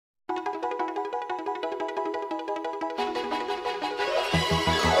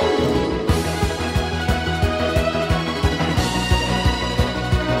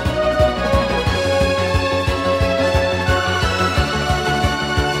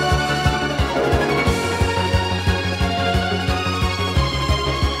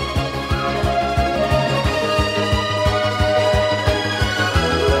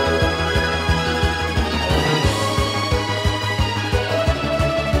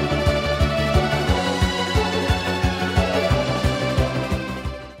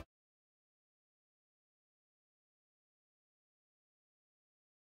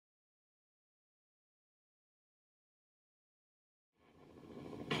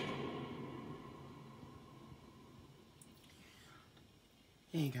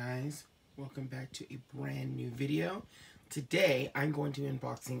Hey guys, welcome back to a brand new video. Today I'm going to be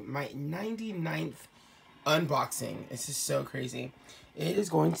unboxing my 99th unboxing. This is so crazy. It is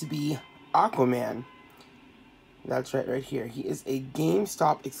going to be Aquaman. That's right here. He is a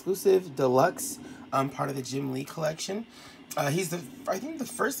GameStop exclusive deluxe, part of the JimLee collection. He's I think the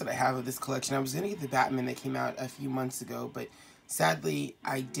first that I have of this collection. I was gonna get the Batman that came out a few months ago, but sadly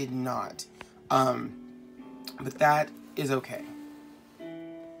I did not. But that is okay.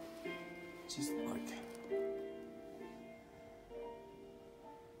 Just look.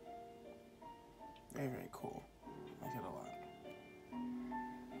 Very, very cool. I like it a lot.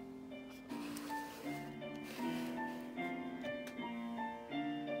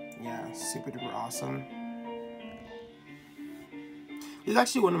 Yeah, super duper awesome. This is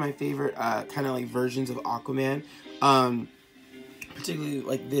actually one of my favorite kind of like versions of Aquaman. Particularly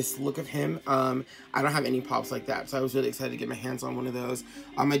like this look of him. I don't have any pops like that, so I was really excited to get my hands on one of those.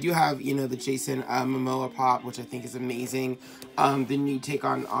 I do have, you know, the Jason Momoa pop, which I think is amazing. The new take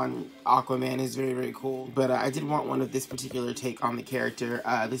on Aquaman is very, very cool. But I did want one of this particular take on the character.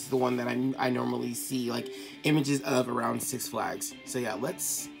 This is the one that I normally see like images of around Six Flags. So yeah,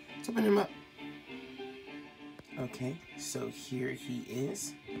 let's open him up. Okay, so here he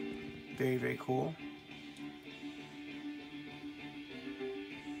is. Very, very cool.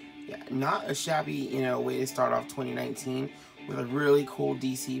 Yeah, not a shabby, you know, way to start off 2019 with a really cool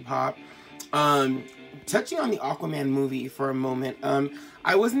DC pop. Touching on the Aquaman movie for a moment,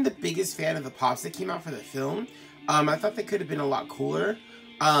 I wasn't the biggest fan of the pops that came out for the film. I thought they could have been a lot cooler.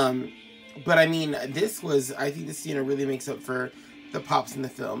 But I mean, I think this, you know, really makes up for the pops in the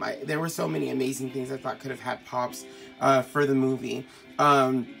film. There were so many amazing things I thought could have had pops for the movie.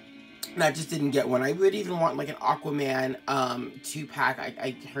 And I just didn't get one. I would even want like an Aquaman 2-pack.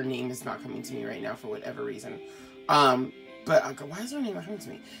 Her name is not coming to me right now for whatever reason. But why is her name not coming to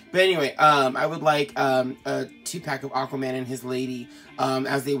me? But anyway, I would like a 2-pack of Aquaman and his lady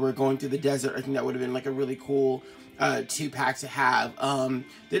as they were going through the desert. I think that would have been like a really cool 2-pack to have.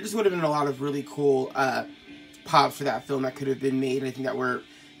 There just would have been a lot of really cool pops for that film that could have been made. I think that were,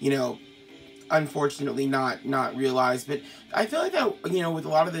 you know, unfortunately not realized. But I feel like that, you know, with a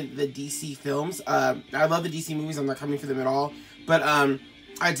lot of the DC films, I love the DC movies. I'm not coming for them at all, but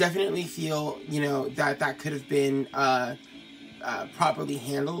I definitely feel, you know, that could have been properly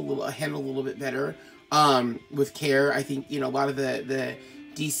handled a little bit better with care. I think, you know, a lot of the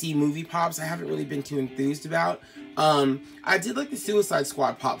DC movie pops I haven't really been too enthused about. I did like the Suicide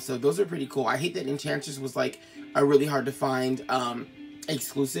Squad pops, so those are pretty cool. I hate that Enchantress was like a really hard to find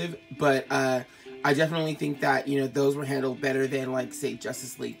exclusive, but I definitely think that, you know, those were handled better than like, say,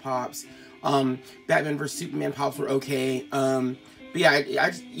 Justice League pops. Batman vs Superman pops were okay. But yeah,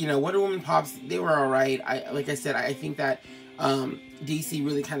 I you know, Wonder Woman pops, they were all right. Like I said, I think that DC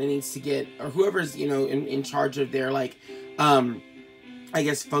really kind of needs to get, or whoever's, you know, in charge of their like I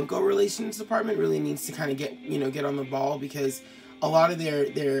guess Funko relations department really needs to kind of get on the ball, because a lot of their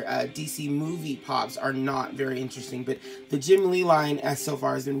DC movie pops are not very interesting. But the JimLee line so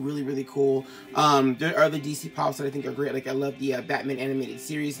far has been really, really cool. There are the DC pops that I think are great. Like, I love the Batman animated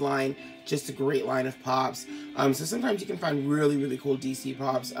series line. Just a great line of pops. So sometimes you can find really, really cool DC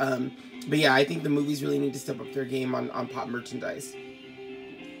pops. But yeah, I think the movies really need to step up their game on pop merchandise.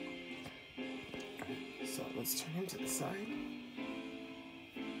 So let's turn him to the side.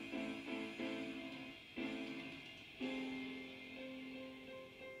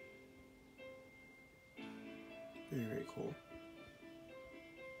 Very, very cool.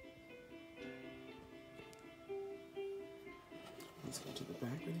 Let's go to the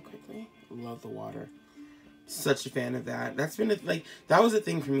back really quickly. Love the water. Such a fan of that. That's been that was a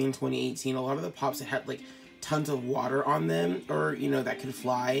thing for me in 2018. A lot of the pops that had like tons of water on them, or, you know, that could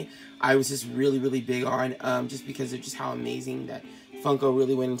fly, I was just really, really big on, just because of just how amazing that Funko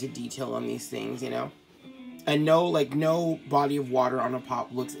really went into detail on these things, you know. And no body of water on a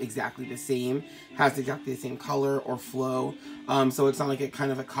pop looks exactly the same, has exactly the same color or flow. So it's not like a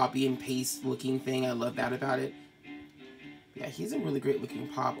kind of a copy and paste looking thing. I love that about it. Yeah, he's a really great looking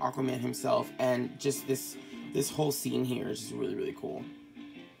pop, Aquaman himself, and just this whole scene here is just really, really cool.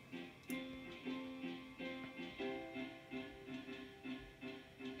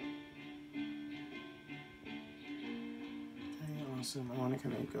 Very awesome. I want to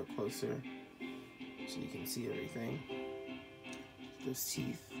kind of go closer so you can see everything. Those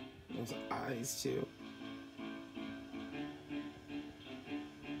teeth, those eyes too.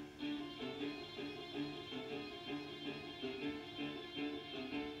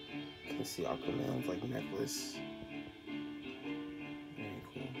 You can see Aquaman's like necklace. Very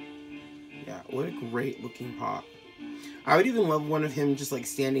cool. Yeah, what a great looking pop. I would even love one of him just like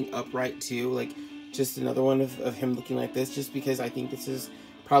standing upright too, like just another one of him looking like this, just because I think this is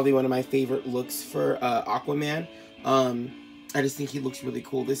probably one of my favorite looks for Aquaman. I just think he looks really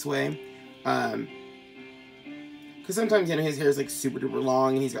cool this way. Because sometimes, you know, his hair is like super duper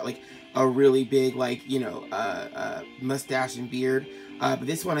long and he's got like a really big, like, you know, mustache and beard. But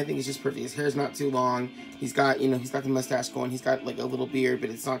this one I think is just perfect. His hair's not too long. He's got, you know, he's got the mustache going. He's got like a little beard, but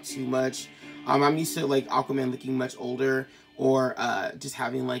it's not too much. I'm used to like Aquaman looking much older, or just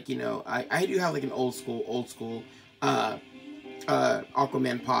having like, you know, I do have like an old school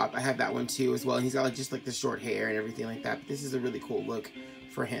Aquaman pop. I have that one too as well. And he's got like just like the short hair and everything like that. But this is a really cool look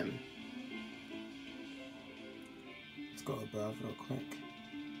for him. Let's go above real quick.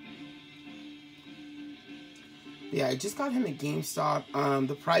 Yeah, I just got him at GameStop.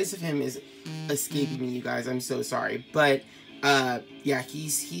 The price of him is escaping me, you guys. I'm so sorry. But yeah,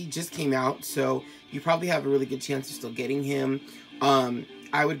 he just came out, so you probably have a really good chance of still getting him.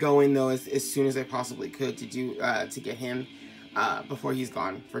 I would go in though as soon as I possibly could to get him before he's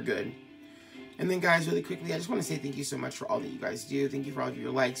gone for good. And then, guys, really quickly, I just want to say thank you so much for all that you guys do. Thank you for all of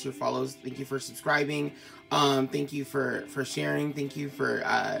your likes, your follows. Thank you for subscribing. Thank you for sharing. Thank you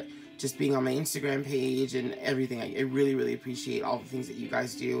for just being on my Instagram page and everything. I really, really appreciate all the things that you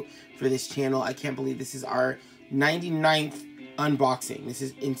guys do for this channel. I can't believe this is our 99th unboxing. This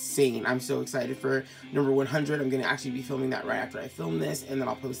is insane. I'm so excited for number 100. I'm going to actually be filming that right after I film this, and then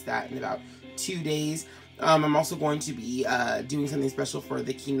I'll post that in about 2 days. I'm also going to be doing something special for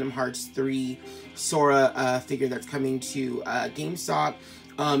the Kingdom Hearts 3 Sora figure that's coming to GameStop.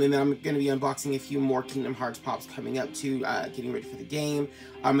 And then I'm going to be unboxing a few more Kingdom Hearts pops coming up too, getting ready for the game.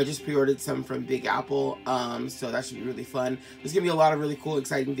 I just pre-ordered some from Big Apple, so that should be really fun. There's going to be a lot of really cool,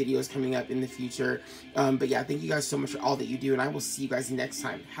 exciting videos coming up in the future. But yeah, thank you guys so much for all that you do, and I will see you guys next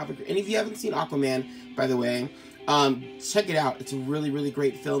time. Have a great... And if you haven't seen Aquaman, by the way, check it out. It's a really, really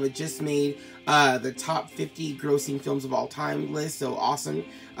great film. It just made the top 50 grossing films of all time list, so awesome.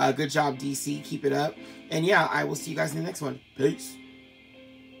 Good job, DC. Keep it up. And yeah, I will see you guys in the next one. Peace.